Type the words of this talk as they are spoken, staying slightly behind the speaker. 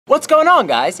What's going on,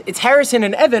 guys? It's Harrison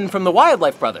and Evan from the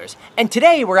Wildlife Brothers, and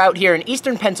today we're out here in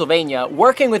eastern Pennsylvania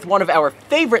working with one of our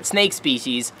favorite snake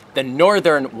species, the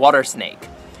northern water snake.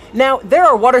 Now, there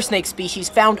are water snake species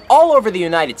found all over the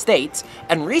United States,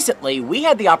 and recently we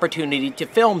had the opportunity to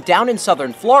film down in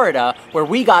southern Florida where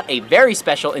we got a very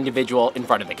special individual in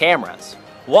front of the cameras.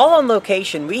 While on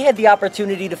location, we had the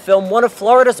opportunity to film one of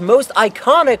Florida's most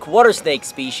iconic water snake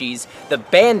species, the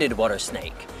banded water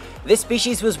snake. This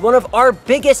species was one of our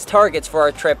biggest targets for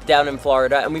our trip down in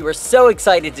Florida, and we were so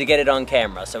excited to get it on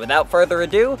camera. So without further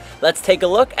ado, let's take a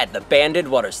look at the banded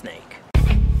water snake.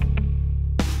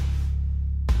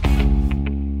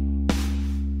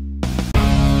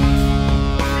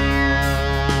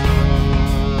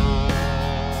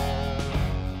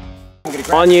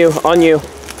 On you.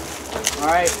 All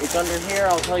right, it's under here.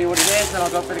 I'll tell you what it is, then I'll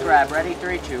go for the grab. Ready?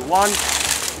 3, 2, 1.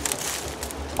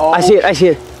 Oh. I see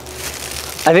it.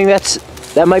 I think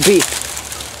that might be.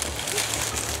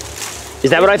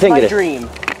 Is that what I think it is? My dream.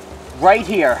 Right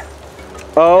here.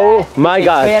 Oh my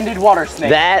God. Banded water snake.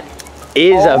 That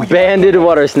is a banded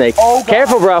water snake. Oh God.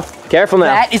 Careful, bro. Careful now.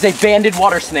 That is a banded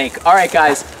water snake. All right,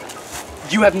 guys.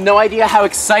 You have no idea how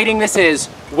exciting this is.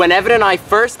 When Evan and I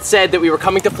first said that we were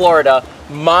coming to Florida,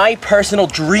 my personal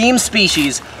dream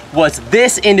species was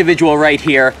this individual right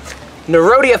here,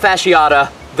 Nerodia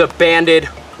fasciata, the banded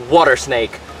water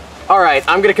snake. All right,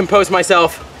 I'm gonna compose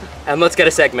myself and let's get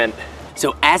a segment.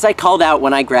 So as I called out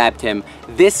when I grabbed him,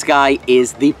 this guy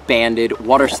is the banded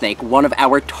water snake, one of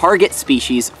our target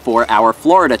species for our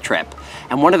Florida trip.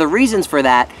 And one of the reasons for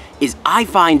that is I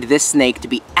find this snake to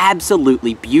be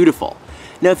absolutely beautiful.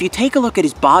 Now, if you take a look at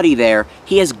his body there,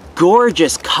 he has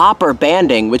gorgeous copper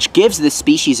banding, which gives this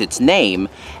species its name,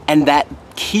 and that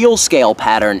keel scale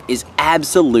pattern is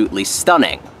absolutely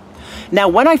stunning. Now,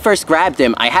 when I first grabbed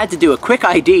him, I had to do a quick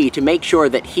ID to make sure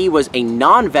that he was a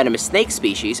non-venomous snake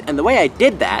species, and the way I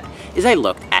did that is I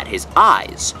looked at his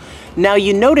eyes. Now,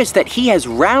 you notice that he has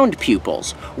round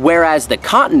pupils, whereas the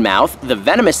cottonmouth, the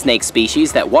venomous snake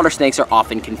species that water snakes are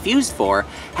often confused for,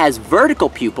 has vertical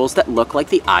pupils that look like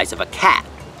the eyes of a cat.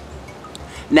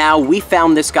 Now, we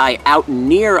found this guy out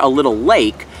near a little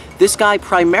lake. This guy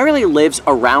primarily lives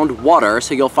around water,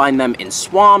 so you'll find them in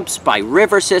swamps, by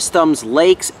river systems,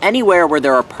 lakes, anywhere where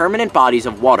there are permanent bodies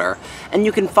of water, and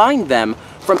you can find them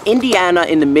from Indiana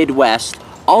in the Midwest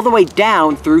all the way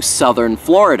down through southern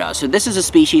Florida. So this is a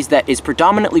species that is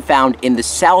predominantly found in the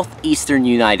southeastern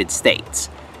United States.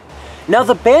 Now,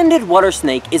 the banded water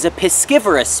snake is a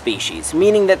piscivorous species,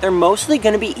 meaning that they're mostly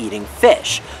going to be eating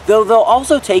fish, though they'll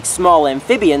also take small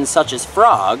amphibians such as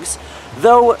frogs,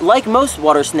 though like most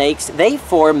water snakes, they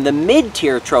form the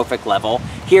mid-tier trophic level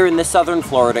here in the southern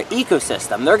Florida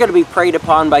ecosystem. They're going to be preyed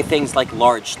upon by things like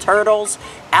large turtles,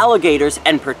 alligators,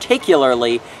 and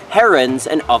particularly herons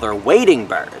and other wading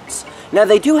birds. Now,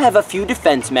 they do have a few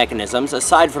defense mechanisms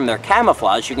aside from their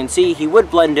camouflage. You can see he would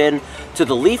blend in to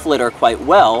the leaf litter quite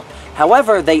well.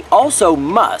 However, they also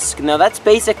musk. Now, that's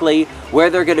basically where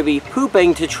they're going to be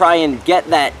pooping to try and get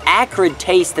that acrid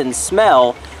taste and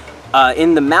smell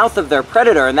in the mouth of their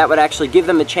predator, and that would actually give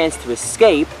them a chance to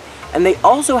escape. And they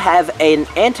also have an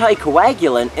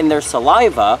anticoagulant in their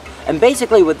saliva, and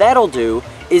basically what that'll do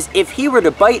is if he were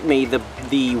to bite me,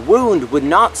 the wound would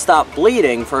not stop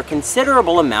bleeding for a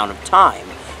considerable amount of time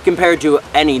compared to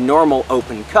any normal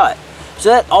open cut. So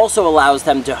that also allows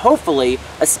them to hopefully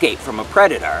escape from a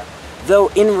predator. Though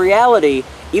in reality,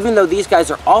 even though these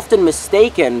guys are often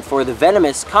mistaken for the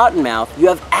venomous cottonmouth, you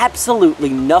have absolutely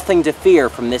nothing to fear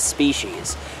from this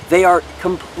species. They are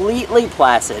completely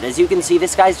placid. As you can see,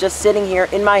 this guy's just sitting here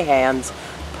in my hands,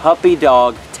 puppy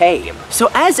dog tame. So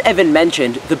as Evan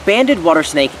mentioned, the banded water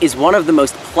snake is one of the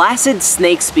most placid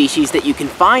snake species that you can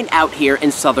find out here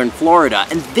in southern Florida,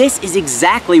 and this is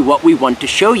exactly what we want to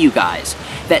show you guys,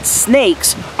 that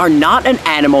snakes are not an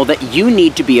animal that you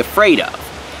need to be afraid of.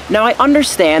 Now, I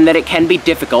understand that it can be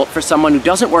difficult for someone who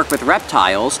doesn't work with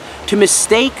reptiles to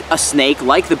mistake a snake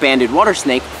like the banded water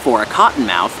snake for a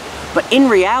cottonmouth, but in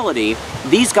reality,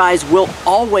 these guys will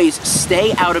always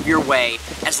stay out of your way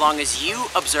as long as you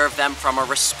observe them from a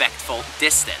respectful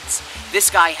distance. This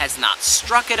guy has not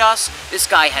struck at us, this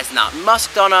guy has not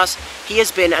musked on us, he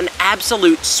has been an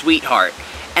absolute sweetheart.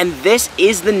 And this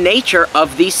is the nature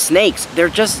of these snakes. They're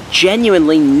just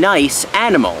genuinely nice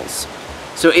animals.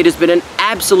 So it has been an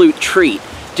absolute treat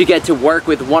to get to work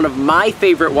with one of my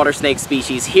favorite water snake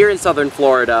species here in southern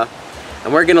Florida.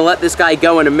 And we're gonna let this guy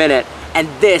go in a minute. And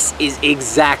this is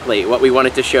exactly what we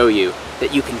wanted to show you,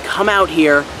 that you can come out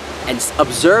here and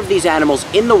observe these animals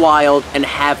in the wild and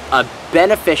have a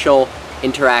beneficial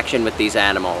interaction with these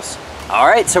animals. All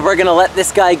right, so we're gonna let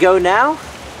this guy go now.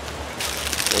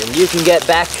 and you can get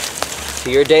back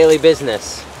to your daily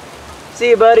business. See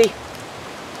you, buddy.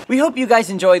 We hope you guys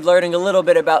enjoyed learning a little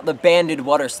bit about the banded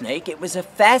water snake. It was a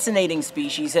fascinating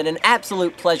species and an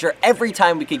absolute pleasure every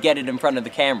time we could get it in front of the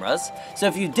cameras. So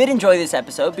if you did enjoy this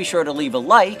episode, be sure to leave a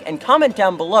like and comment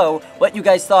down below what you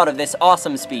guys thought of this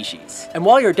awesome species. And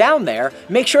while you're down there,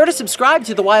 make sure to subscribe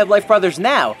to the Wildlife Brothers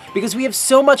now, because we have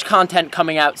so much content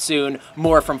coming out soon.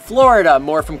 More from Florida,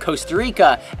 more from Costa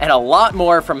Rica, and a lot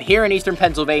more from here in Eastern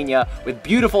Pennsylvania with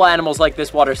beautiful animals like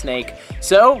this water snake.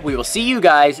 So we will see you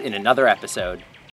guys in another episode.